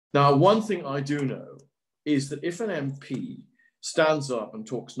Now, one thing I do know is that if an MP stands up and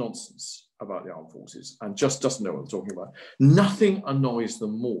talks nonsense about the armed forces and just doesn't know what they're talking about, nothing annoys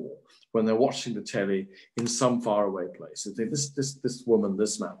them more when they're watching the telly in some faraway place. They think this woman,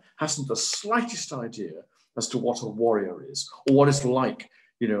 this man, hasn't the slightest idea as to what a warrior is or what it's like,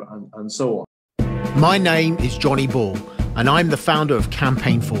 and so on. My name is Johnny Ball, and I'm the founder of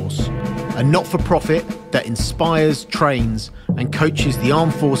CampaignForce, a not-for-profit that inspires, trains, and coaches the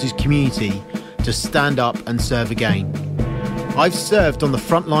armed forces community to stand up and serve again. I've served on the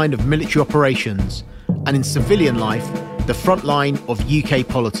front line of military operations and in civilian life, the front line of UK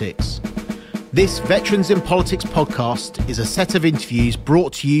politics. This Veterans in Politics podcast is a set of interviews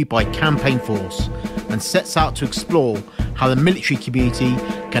brought to you by CampaignForce and sets out to explore how the military community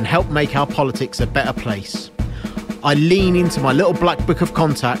can help make our politics a better place. I lean into my little black book of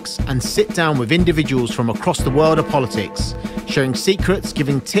contacts and sit down with individuals from across the world of politics, sharing secrets,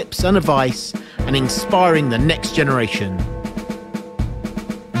 giving tips and advice, and inspiring the next generation.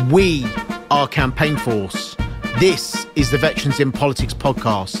 We are CampaignForce. This is the Veterans in Politics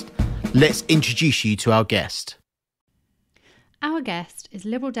podcast. Let's introduce you to our guest. Our guest is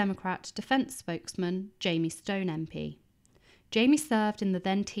Liberal Democrat Defence Spokesman Jamie Stone MP. Jamie served in the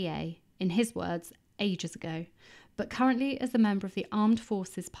then TA, in his words, ages ago, but currently as a member of the Armed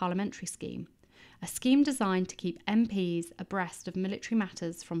Forces Parliamentary Scheme, a scheme designed to keep MPs abreast of military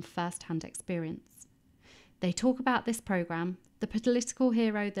matters from first-hand experience. They talk about this programme, the political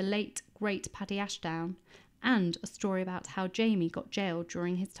hero, the late, great Paddy Ashdown, and a story about how Jamie got jailed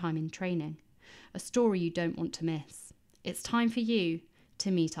during his time in training. A story you don't want to miss. It's time for you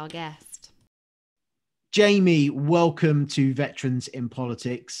to meet our guest. Jamie, welcome to Veterans in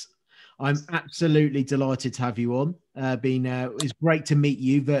Politics. I'm absolutely delighted to have you on. It's great to meet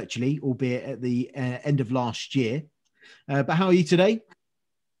you virtually, albeit at the end of last year. But how are you today?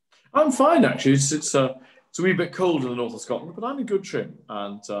 I'm fine, actually. It's a wee bit cold in the north of Scotland, but I'm in good trim,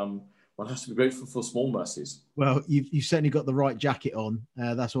 and one has to be grateful for small mercies. Well, you've certainly got the right jacket on.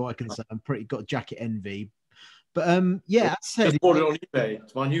 That's all I can say. I'm got jacket envy. But yeah, I said, just bought it on eBay.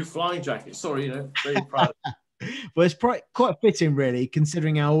 It's my new flying jacket. Sorry, very proud. Well, it's quite fitting, really,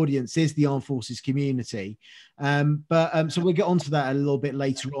 considering our audience is the armed forces community. So we'll get onto that a little bit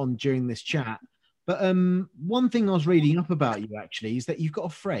later on during this chat. But one thing I was reading up about you, actually, is that you've got a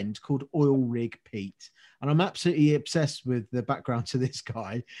friend called Oil Rig Pete. And I'm absolutely obsessed with the background to this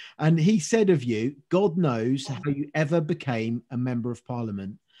guy. And he said of you, God knows how you ever became a member of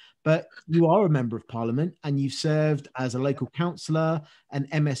parliament. But you are a member of parliament and you've served as a local councillor and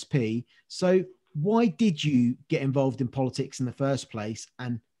MSP. So why did you get involved in politics in the first place?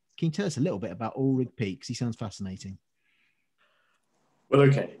 And can you tell us a little bit about Ulrich Peake? Because he sounds fascinating. Well,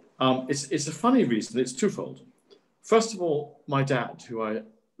 okay. It's a funny reason. It's twofold. First of all, my dad, who I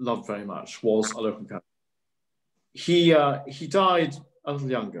loved very much, was a local councillor. He died a little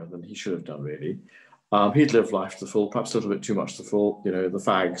younger than he should have done, really. He'd lived life to the full, perhaps a little bit too much to the full, the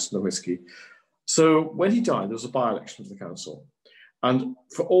fags, the whiskey. So when he died, there was a by-election for the council. And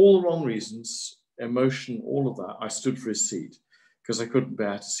for all the wrong reasons, emotion, all of that, I stood for his seat because I couldn't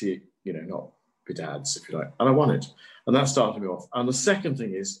bear to see it, not be dad's, if you like. And I won it. And that started me off. And the second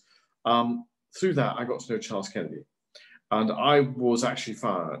thing is, through that, I got to know Charles Kennedy. And I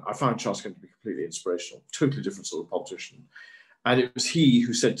found Charles Kennedy to be completely inspirational, totally different sort of politician. And it was he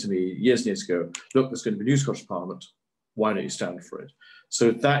who said to me years and years ago, look, there's going to be a new Scottish Parliament. Why don't you stand for it?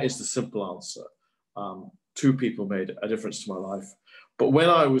 So that is the simple answer. Two people made a difference to my life. But when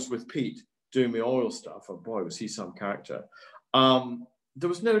I was with Pete doing the oil stuff, and boy, was he some character, there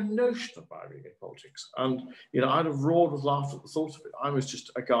was no notion of my being in politics. And, I'd have roared with laughter at the thought of it. I was just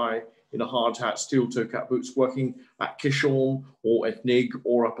a guy in a hard hat, steel toe cap boots, working at Kishorn or at Nig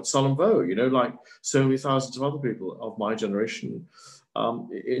or up at Sullom Voe, like so many thousands of other people of my generation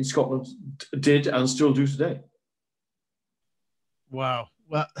in Scotland did and still do today. Wow.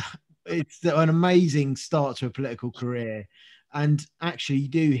 Well, it's an amazing start to a political career. And actually, you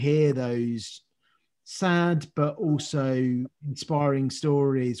do hear those sad but also inspiring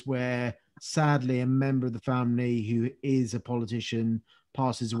stories where, sadly, a member of the family who is a politician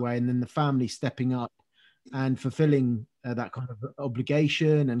passes away, and then the family stepping up and fulfilling that kind of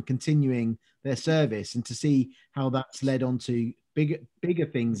obligation and continuing their service, and to see how that's led on to bigger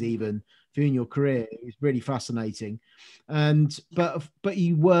things even for you in your career is really fascinating. And but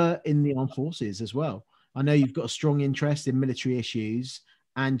you were in the armed forces as well. I know you've got a strong interest in military issues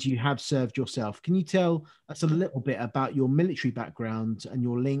and you have served yourself. Can you tell us a little bit about your military background and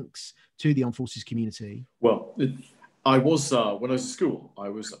your links to the armed forces community? Well, I was, when I was at school, I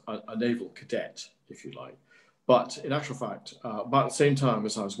was a naval cadet, if you like. But in actual fact, about the same time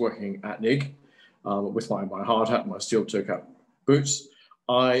as I was working at NIG, with my hard hat and my steel toe cap boots,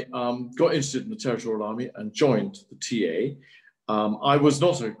 I got interested in the Territorial Army and joined the TA. I was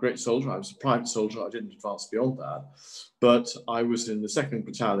not a great soldier. I was a private soldier. I didn't advance beyond that. But I was in the 2nd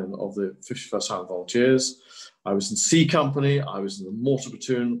Battalion of the 51st Highland Volunteers. I was in C Company. I was in the Mortar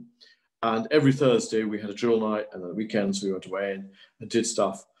Platoon. And every Thursday we had a drill night, and on the weekends we went away and did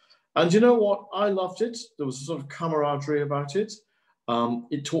stuff. And you know what? I loved it. There was a sort of camaraderie about it.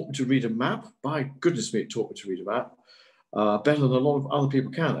 It taught me to read a map. By goodness me, it taught me to read a map. Better than a lot of other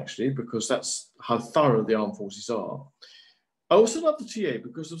people can, actually, because that's how thorough the armed forces are. I also love the TA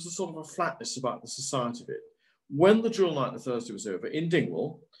because there was a sort of a flatness about the society of it. When the drill night on Thursday was over in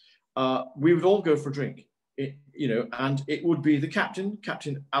Dingwall, we would all go for a drink, and it would be the captain,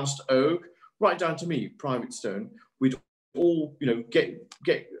 Captain Alistair Ogue, right down to me, Private Stone. We'd all, get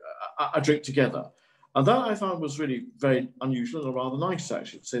a drink together. And that I found was really very unusual and rather nice,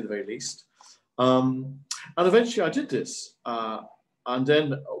 actually, to say the very least. And eventually I did this. And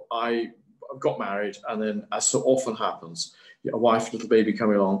then I got married. And then, as so often happens, a wife, little baby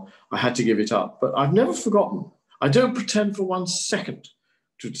coming along, I had to give it up. But I've never forgotten. I don't pretend for 1 second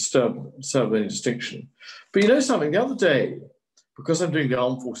to serve any distinction. But you know something? The other day, because I'm doing the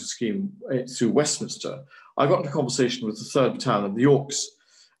Armed Forces Scheme through Westminster, I got into a conversation with the 3rd Battalion of the Yorks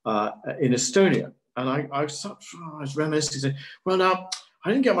in Estonia. And I was reminiscing, saying, well, now, I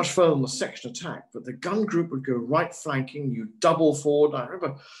didn't get much further on the section attack, but the gun group would go right flanking, you double forward. I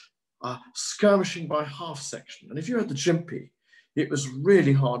remember skirmishing by half section. And if you had the Gympie, it was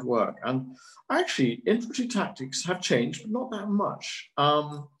really hard work. And actually, infantry tactics have changed, but not that much.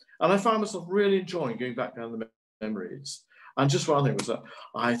 And I found myself really enjoying going back down the memories. And just one thing was that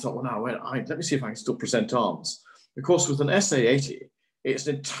I thought, well, now, let me see if I can still present arms. Of course, with an SA-80, it's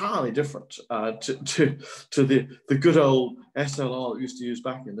entirely different to the good old SLR that we used to use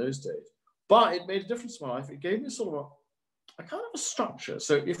back in those days. But it made a difference in my life. It gave me sort of a kind of a structure.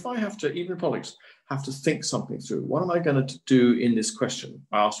 So if I have to, even in politics, have to think something through, what am I going to do in this question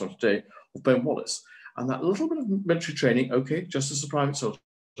I asked her today of Ben Wallace? And that little bit of military training, okay, just as a private soldier,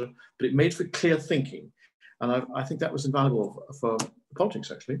 but it made for clear thinking. And I think that was invaluable for politics,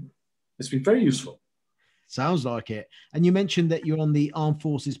 actually. It's been very useful. Sounds like it. And you mentioned that you're on the Armed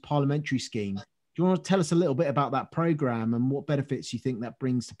Forces Parliamentary Scheme. Do you want to tell us a little bit about that programme and what benefits you think that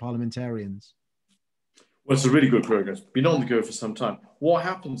brings to parliamentarians? Well, it's a really good program. It's been on the go for some time. What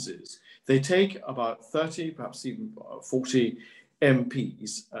happens is they take about 30, perhaps even 40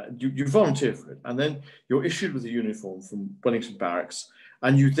 MPs. You volunteer for it, and then you're issued with a uniform from Wellington Barracks,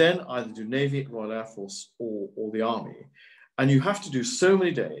 and you then either do Navy, Royal Air Force, or the Army. And you have to do so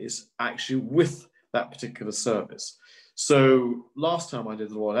many days actually with that particular service. So last time I did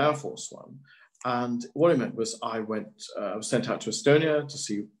the Royal Air Force one, and what it meant was I was sent out to Estonia to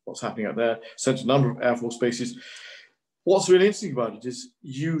see what's happening out there, sent to a number of Air Force bases. What's really interesting about it is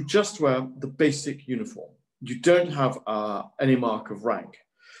you just wear the basic uniform. You don't have any mark of rank.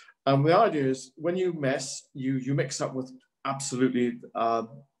 And the idea is when you mess, you mix up with absolutely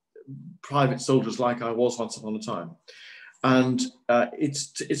private soldiers like I was once upon a time. And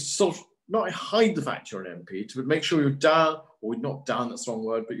it's sort of not hide the fact you're an MP, but make sure you're down, or not down, that's the wrong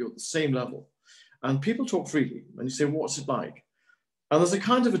word, but you're at the same level. And people talk freely, and you say, what's it like? And there's a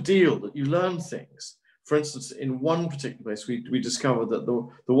kind of a deal that you learn things. For instance, in one particular place, we discovered that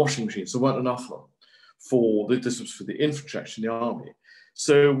the washing machines, there weren't enough of them. This was for the infantry, actually, in the army.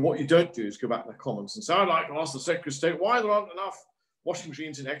 So what you don't do is go back to the Commons and say, I'd like to ask the Secretary of State why there aren't enough washing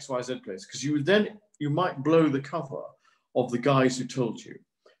machines in XYZ place, because you might blow the cover of the guys who told you.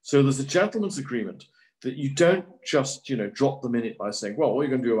 So there's a gentleman's agreement that you don't just, drop the minute by saying, well, what are you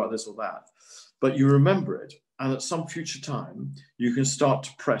going to do about this or that? But you remember it. And at some future time, you can start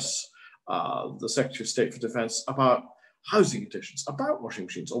to press the Secretary of State for Defense about housing conditions, about washing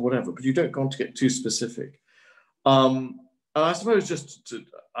machines or whatever, but you don't want to get too specific. And I suppose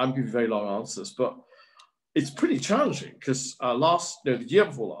I'm giving very long answers, but it's pretty challenging because the year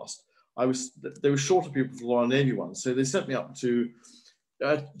before last, they were short of people for the Royal Navy one. So they sent me up to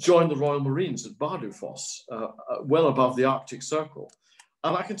join the Royal Marines at Bardufoss, well above the Arctic Circle.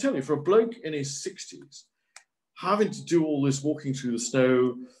 And I can tell you, for a bloke in his 60s, having to do all this walking through the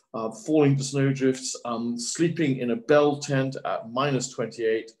snow, falling to snowdrifts, sleeping in a bell tent at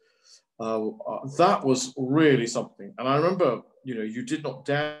 -28, that was really something. And I remember, you did not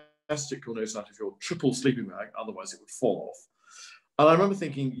dare stick your nose out of your triple sleeping bag, otherwise it would fall off. And I remember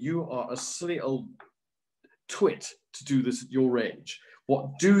thinking, you are a silly old twit to do this at your age.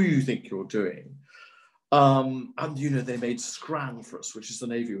 What do you think you're doing? And they made Scran for us, which is the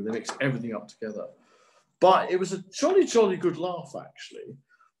Navy, where they mix everything up together. But it was a jolly, jolly good laugh, actually.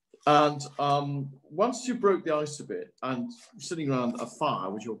 And once you broke the ice a bit and sitting around a fire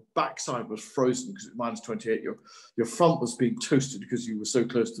with your backside was frozen because it was -28, your front was being toasted because you were so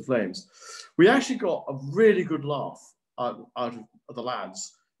close to flames, we actually got a really good laugh out of the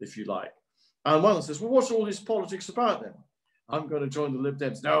lads, if you like. And one of them says, well, what's all this politics about then? I'm going to join the Lib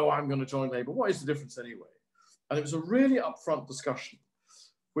Dems. No, I'm going to join Labour. What is the difference anyway? And it was a really upfront discussion,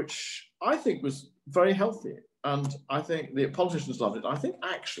 which I think was very healthy. And I think the politicians loved it. I think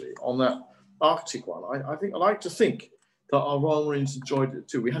actually on that Arctic one, I like to think that our Royal Marines enjoyed it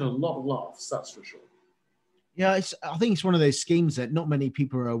too. We had a lot of laughs, that's for sure. Yeah, I think it's one of those schemes that not many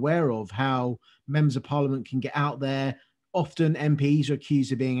people are aware of, how members of parliament can get out there. Often MPs are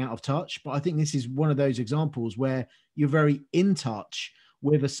accused of being out of touch, but I think this is one of those examples where you're very in touch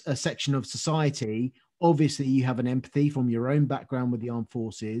with a section of society. Obviously, you have an empathy from your own background with the armed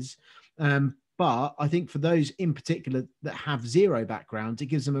forces. But I think for those in particular that have zero background, it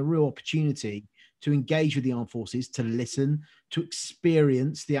gives them a real opportunity to engage with the armed forces, to listen, to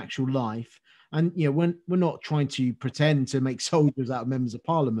experience the actual life. And, you know, when we're not trying to pretend to make soldiers out of members of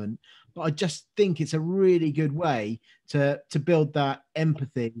parliament, but I just think it's a really good way to build that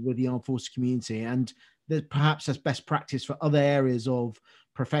empathy with the armed forces community. And that perhaps that's best practice for other areas of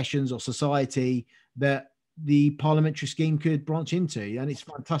professions or society that the parliamentary scheme could branch into. And it's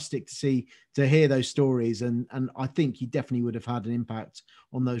fantastic to hear those stories. And I think you definitely would have had an impact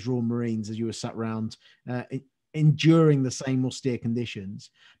on those Royal Marines as you were sat around enduring the same austere conditions.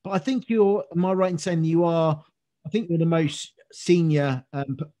 But I think am I right in saying I think you're the most senior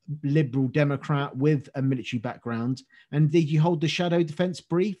Liberal Democrat with a military background. And did you hold the Shadow Defence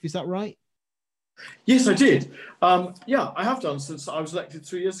Brief? Is that right? Yes, I did. Yeah, I have done since I was elected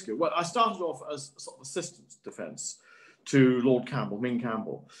 3 years ago. Well, I started off as sort of assistant defence to Lord Campbell, Ming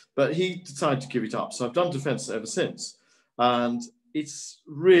Campbell, but he decided to give it up. So I've done defence ever since. And it's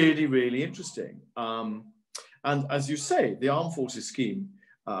really, really interesting. And as you say, the Armed Forces Scheme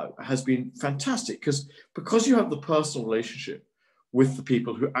has been fantastic because you have the personal relationship with the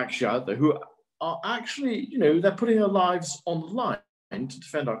people who are actually out there, who are actually, you know, they're putting their lives on the line to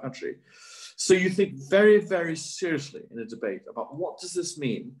defend our country. So you think very, very seriously in a debate about what does this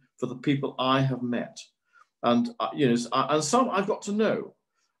mean for the people I have met, and you know, and some I've got to know,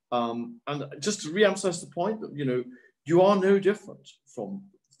 and just to re-emphasize the point that, you know, you are no different from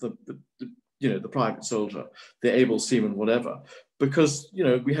the you know, the private soldier, the able seaman, whatever, because, you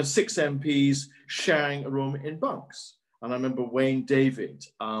know, we had 6 MPs sharing a room in bunks. And I remember Wayne David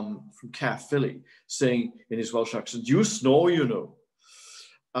from Caerphilly saying in his Welsh accent, "You snore, you know."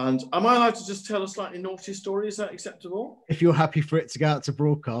 And am I allowed to just tell a slightly naughty story? Is that acceptable? If you're happy for it to go out to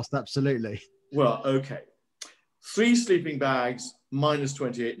broadcast, absolutely. Well, okay. 3 sleeping bags,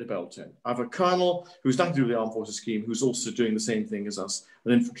 -28 in a bell tent. I have a colonel who's nothing to do with the Armed Forces Scheme, who's also doing the same thing as us,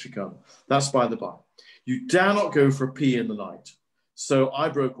 an infantry colonel. That's by the by. You dare not go for a pee in the night. So I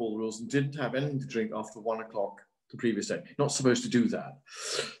broke all the rules and didn't have anything to drink after 1 o'clock the previous day. Not supposed to do that.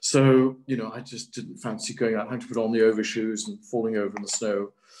 So, you know, I just didn't fancy going out, having to put on the overshoes and falling over in the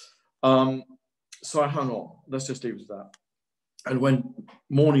snow. So I hung on. Let's just leave it at that. And when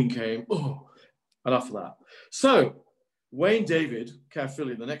morning came, oh, enough of that. So Wayne David,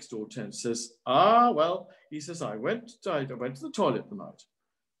 Caerphilly, the next door tent, says, well, he says, I went to the toilet the night.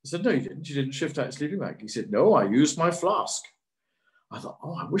 I said, no, you didn't. You didn't shift out your sleeping bag. He said, no, I used my flask. I thought,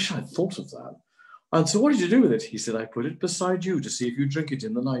 oh, I wish I'd thought of that. And so what did you do with it? He said, I put it beside you to see if you drink it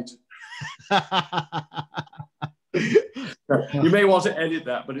in the night. You may want to edit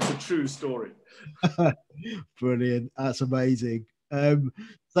that, but it's a true story. Brilliant. That's amazing.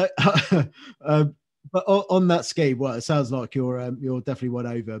 But on that scheme, well, it sounds like you're definitely won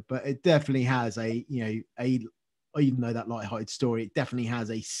over, but it definitely has even though that light-hearted story, it definitely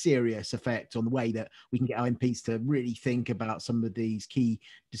has a serious effect on the way that we can get our MPs to really think about some of these key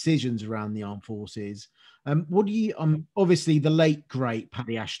decisions around the armed forces. What do you, obviously the late great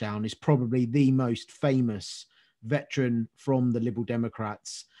Paddy Ashdown is probably the most famous veteran from the Liberal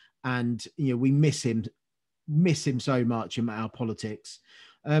Democrats. And, you know, we miss him so much in our politics.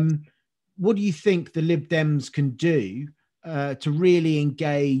 What do you think the Lib Dems can do to really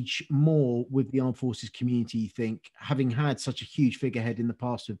engage more with the armed forces community, you think, having had such a huge figurehead in the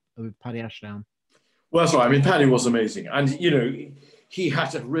past with Paddy Ashdown? Well, that's right. I mean, Paddy was amazing. And, you know, he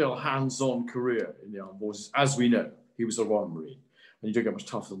had a real hands-on career in the armed forces. As we know, he was a Royal Marine. And you don't get much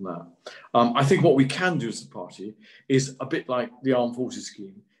tougher than that. I think what we can do as a party is a bit like the Armed Forces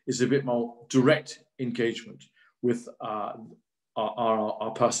Scheme, is a bit more direct engagement with our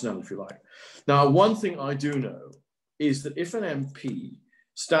personnel, if you like. Now, one thing I do know is that if an MP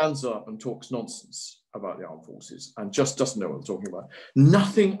stands up and talks nonsense about the armed forces and just doesn't know what they're talking about,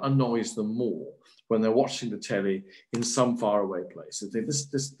 nothing annoys them more when they're watching the telly in some faraway place. They think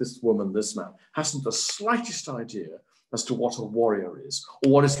this woman, this man, hasn't the slightest idea as to what a warrior is,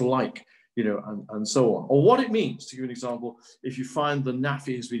 or what it's like, you know, and so on, or what it means. To give you an example, if you find the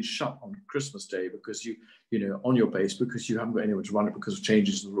NAFI has been shut on Christmas Day because you know, on your base, because you haven't got anyone to run it because of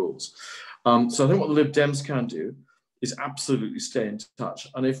changes in the rules. So I think what the Lib Dems can do is absolutely stay in touch.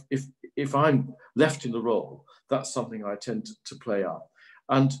 And if I'm left in the role, that's something I tend to play up.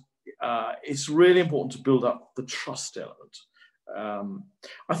 And it's really important to build up the trust element.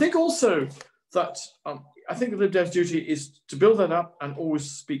 I think also that I think the Lib Dems' duty is to build that up and always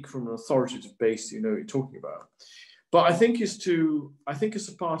speak from an authoritative base, you know, what you're talking about. But I think as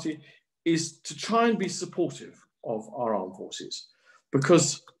a party is to try and be supportive of our armed forces,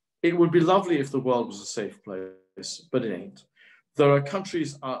 because it would be lovely if the world was a safe place, but it ain't. There are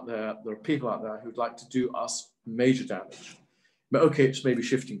countries out there, there are people out there who'd like to do us major damage. But okay, it's maybe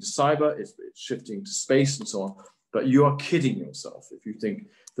shifting to cyber, it's shifting to space and so on, but you are kidding yourself if you think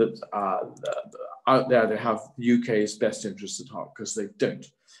that out there they have the UK's best interests at heart, because they don't.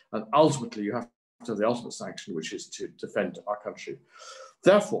 And ultimately, you have to have the ultimate sanction, which is to defend our country.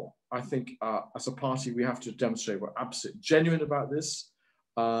 Therefore, I think as a party, we have to demonstrate we're absolutely genuine about this.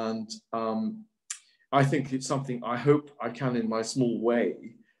 And I think it's something I hope I can, in my small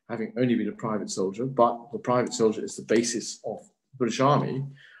way, having only been a private soldier, but the private soldier is the basis of the British Army.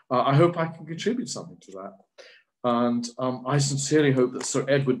 I hope I can contribute something to that. And I sincerely hope that Sir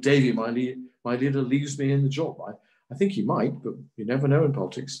Edward Davey, my leader, leaves me in the job. I think he might, but you never know in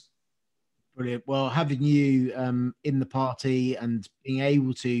politics. Brilliant. Well, having you in the party and being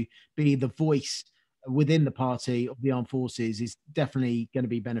able to be the voice within the party of the armed forces is definitely going to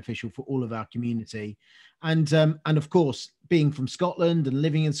be beneficial for all of our community. And of course, being from Scotland and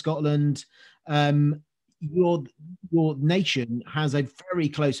living in Scotland, your nation has a very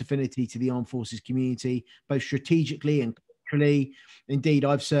close affinity to the armed forces community, both strategically and culturally. Indeed,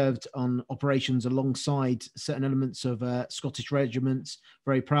 I've served on operations alongside certain elements of Scottish regiments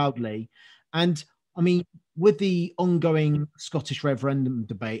very proudly. And I mean, with the ongoing Scottish referendum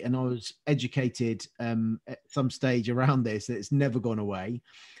debate, and I was educated at some stage around this, that it's never gone away.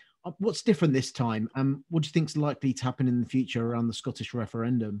 What's different this time? What do you think is likely to happen in the future around the Scottish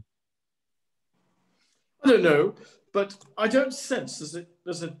referendum? I don't know, but I don't sense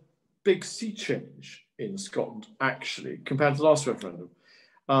there's a big sea change in Scotland, actually, compared to the last referendum.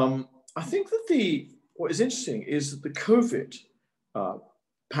 I think that what is interesting is that the COVID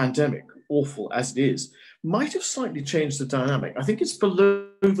pandemic, awful as it is, might have slightly changed the dynamic. I think it's below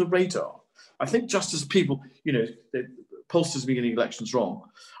the radar. I think just as people, you know, the pollsters have been getting elections wrong,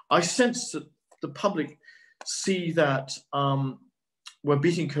 I sense that the public see that we're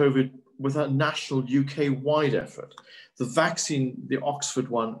beating COVID with a national UK-wide effort. The vaccine, the Oxford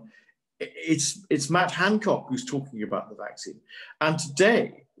one, it's Matt Hancock who's talking about the vaccine. And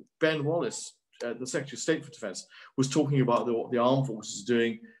today, Ben Wallace, the Secretary of State for Defence, was talking about what the armed forces are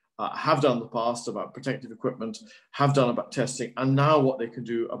doing, have done in the past about protective equipment, have done about testing, and now what they can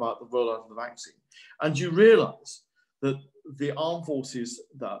do about the rollout of the vaccine. And you realise that the armed forces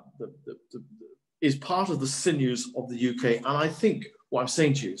is part of the sinews of the UK. And I think what I'm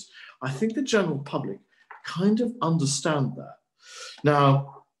saying to you is, I think the general public kind of understand that.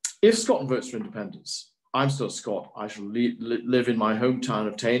 Now, if Scotland votes for independence, I'm still a Scot. I shall live in my hometown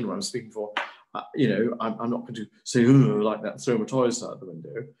of Tain, where I'm speaking for. You know, I'm not going to say, ooh, like that, and throw my toys out the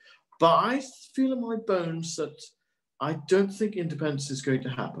window. But I feel in my bones that I don't think independence is going to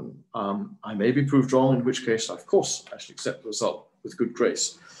happen. I may be proved wrong, in which case, of course, I should accept the result with good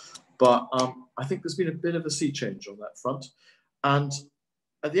grace. But I think there's been a bit of a sea change on that front. And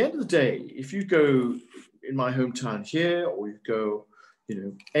at the end of the day, if you go in my hometown here, or you go, you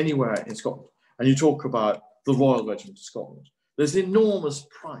know, anywhere in Scotland, and you talk about the Royal Regiment of Scotland, there's enormous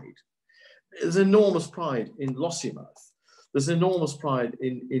pride. There's enormous pride in Lossiemouth. There's enormous pride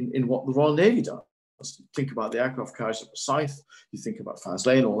in what the Royal Navy does. You think about the aircraft carriers at Forsyth, you think about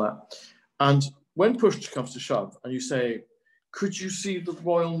Faslane, all that. And when push comes to shove, and you say, could you see the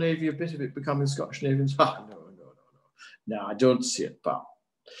Royal Navy, a bit of it becoming Scottish Navy? No, I don't see it, but.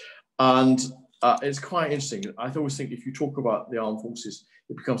 And it's quite interesting. I always think if you talk about the armed forces,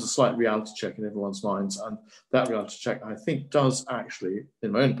 it becomes a slight reality check in everyone's minds. And that reality check, I think, does actually,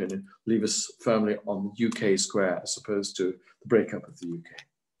 in my own opinion, leave us firmly on the UK square as opposed to the breakup of the UK.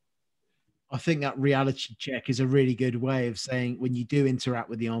 I think that reality check is a really good way of saying when you do interact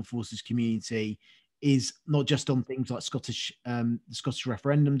with the armed forces community is not just on things like the Scottish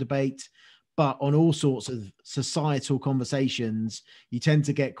referendum debate, but on all sorts of societal conversations, you tend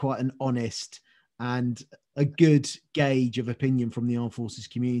to get quite an honest and a good gauge of opinion from the armed forces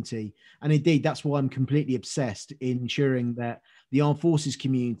community. And indeed, that's why I'm completely obsessed in ensuring that the armed forces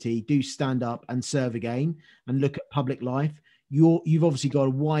community do stand up and serve again and look at public life. You've obviously got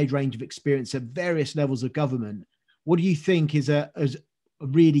a wide range of experience at various levels of government. What do you think is a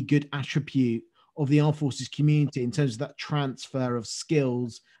really good attribute of the armed forces community in terms of that transfer of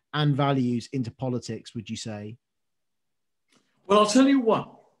skills and values into politics, would you say? Well, I'll tell you one,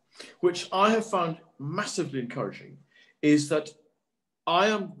 which I have found massively encouraging, is that I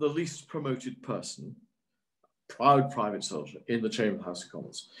am the least promoted person, proud private soldier, in the Chamber of the House of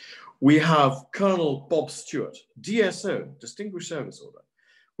Commons. We have Colonel Bob Stewart, DSO, Distinguished Service Order,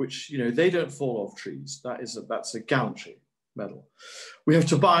 which, you know, they don't fall off trees. That's a gallantry medal. We have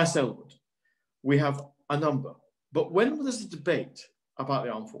Tobias Elwood. We have a number. But when there's a debate about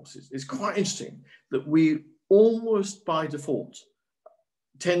the armed forces, it's quite interesting that we almost by default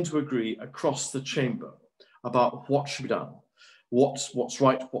tend to agree across the chamber about what should be done, what's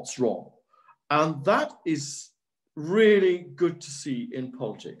right, what's wrong. And that is really good to see in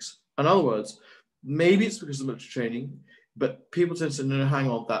politics. In other words, maybe it's because of military training, but people tend to say, no, hang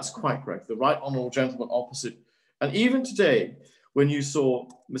on, that's quite correct. The right honourable gentleman opposite. And even today, when you saw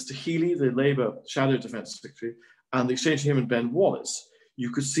Mr. Healy, the Labour Shadow Defence Secretary, and the exchange of him and Ben Wallace, you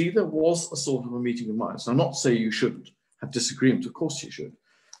could see there was a sort of a meeting of minds. I'm not saying you shouldn't have disagreement, of course you should.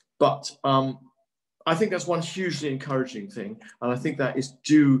 But I think that's one hugely encouraging thing. And I think that is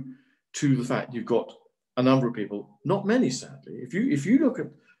due to the fact you've got a number of people, not many, sadly. If you look at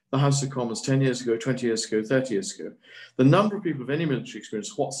the House of Commons 10 years ago, 20 years ago, 30 years ago, the number of people of any military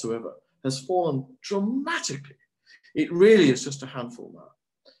experience whatsoever has fallen dramatically. It really is just a handful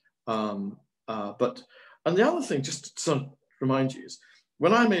now. And the other thing, just to sort of remind you, is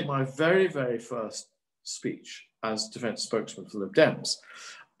when I made my very, very first speech as defence spokesman for the Lib Dems,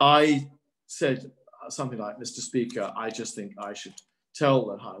 I said something like, Mr. Speaker, I just think I should tell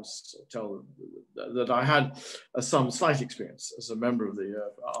the House, that I had some slight experience as a member of the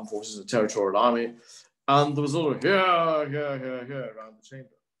Armed Forces and Territorial Army, and there was a lot of here around the chamber,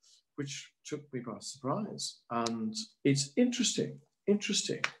 which took me by surprise. And it's interesting.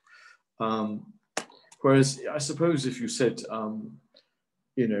 Whereas I suppose if you said,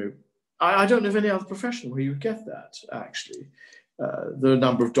 you know, I don't know of any other profession where you would get that, actually. There are a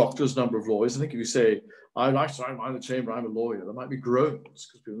number of doctors, a number of lawyers. I think if you say, I'm in the chamber, I'm a lawyer, there might be groans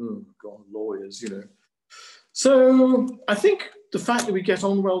because people, oh God, lawyers, you know. So I think the fact that we get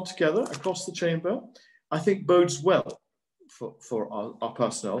on well together across the chamber, I think bodes well for our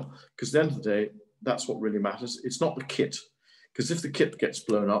personnel, because at the end of the day, that's what really matters. It's not the kit, because if the kit gets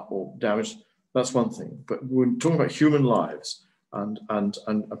blown up or damaged, that's one thing. But when talking about human lives and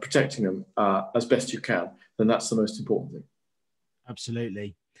protecting them as best you can, then that's the most important thing.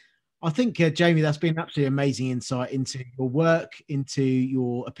 Absolutely. I think, Jamie, that's been absolutely amazing insight into your work, into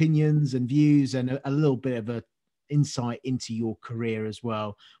your opinions and views, and a little bit of a insight into your career as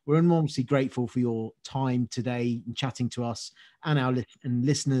well. We're enormously grateful for your time today and chatting to us, and our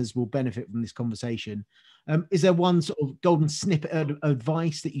listeners will benefit from this conversation. Is there one sort of golden snippet of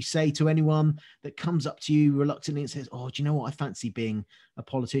advice that you say to anyone that comes up to you reluctantly and says, oh, do you know what? I fancy being a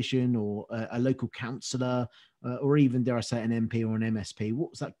politician or a local councillor, or even, dare I say, an MP or an MSP?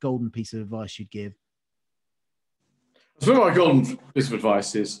 What was that golden piece of advice you'd give? So my golden piece of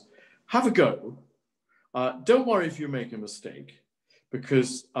advice is have a go. Don't worry if you make a mistake,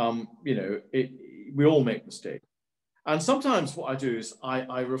 because you know, we all make mistakes. And sometimes what I do is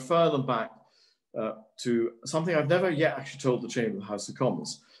I refer them back to something I've never yet actually told the Chamber of the House of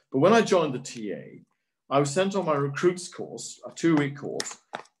Commons. But when I joined the TA, I was sent on my recruits course, a 2-week course,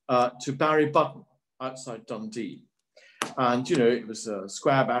 to Barry Button outside Dundee. And, you know, it was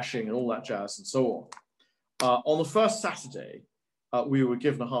square bashing and all that jazz and so on. On the first Saturday, we were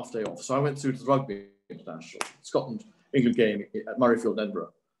given a half day off. So I went through to the Rugby International, Scotland-England game at Murrayfield,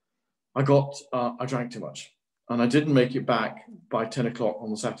 Edinburgh. I drank too much, and I didn't make it back by 10 o'clock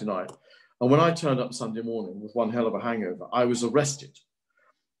on the Saturday night. And when I turned up Sunday morning with one hell of a hangover, I was arrested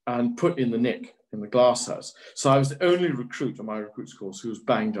and put in the nick in the glass house. So I was the only recruit on my recruits course who was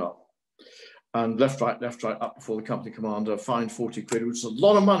banged up. And left, right, up before the company commander, fined 40 quid, which was a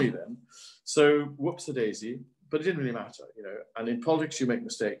lot of money then. So whoops a daisy, but it didn't really matter, you know. And in politics, you make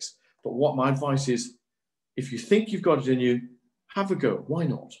mistakes. But what my advice is, if you think you've got it in you, have a go. Why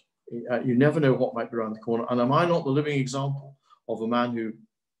not? You never know what might be around the corner. And am I not the living example of a man who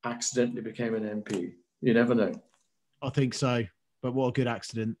accidentally became an MP? You never know. I think so, but what a good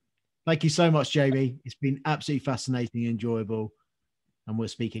accident. Thank you so much, Jamie. It's been absolutely fascinating and enjoyable, and we'll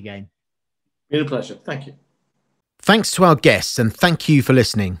speak again. Been a pleasure. Thank you. Thanks to our guests and thank you for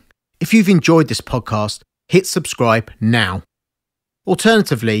listening. If you've enjoyed this podcast, hit subscribe now.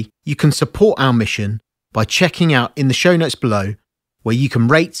 Alternatively, you can support our mission by checking out in the show notes below where you can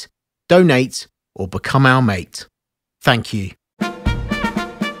rate, donate, or become our mate. Thank you.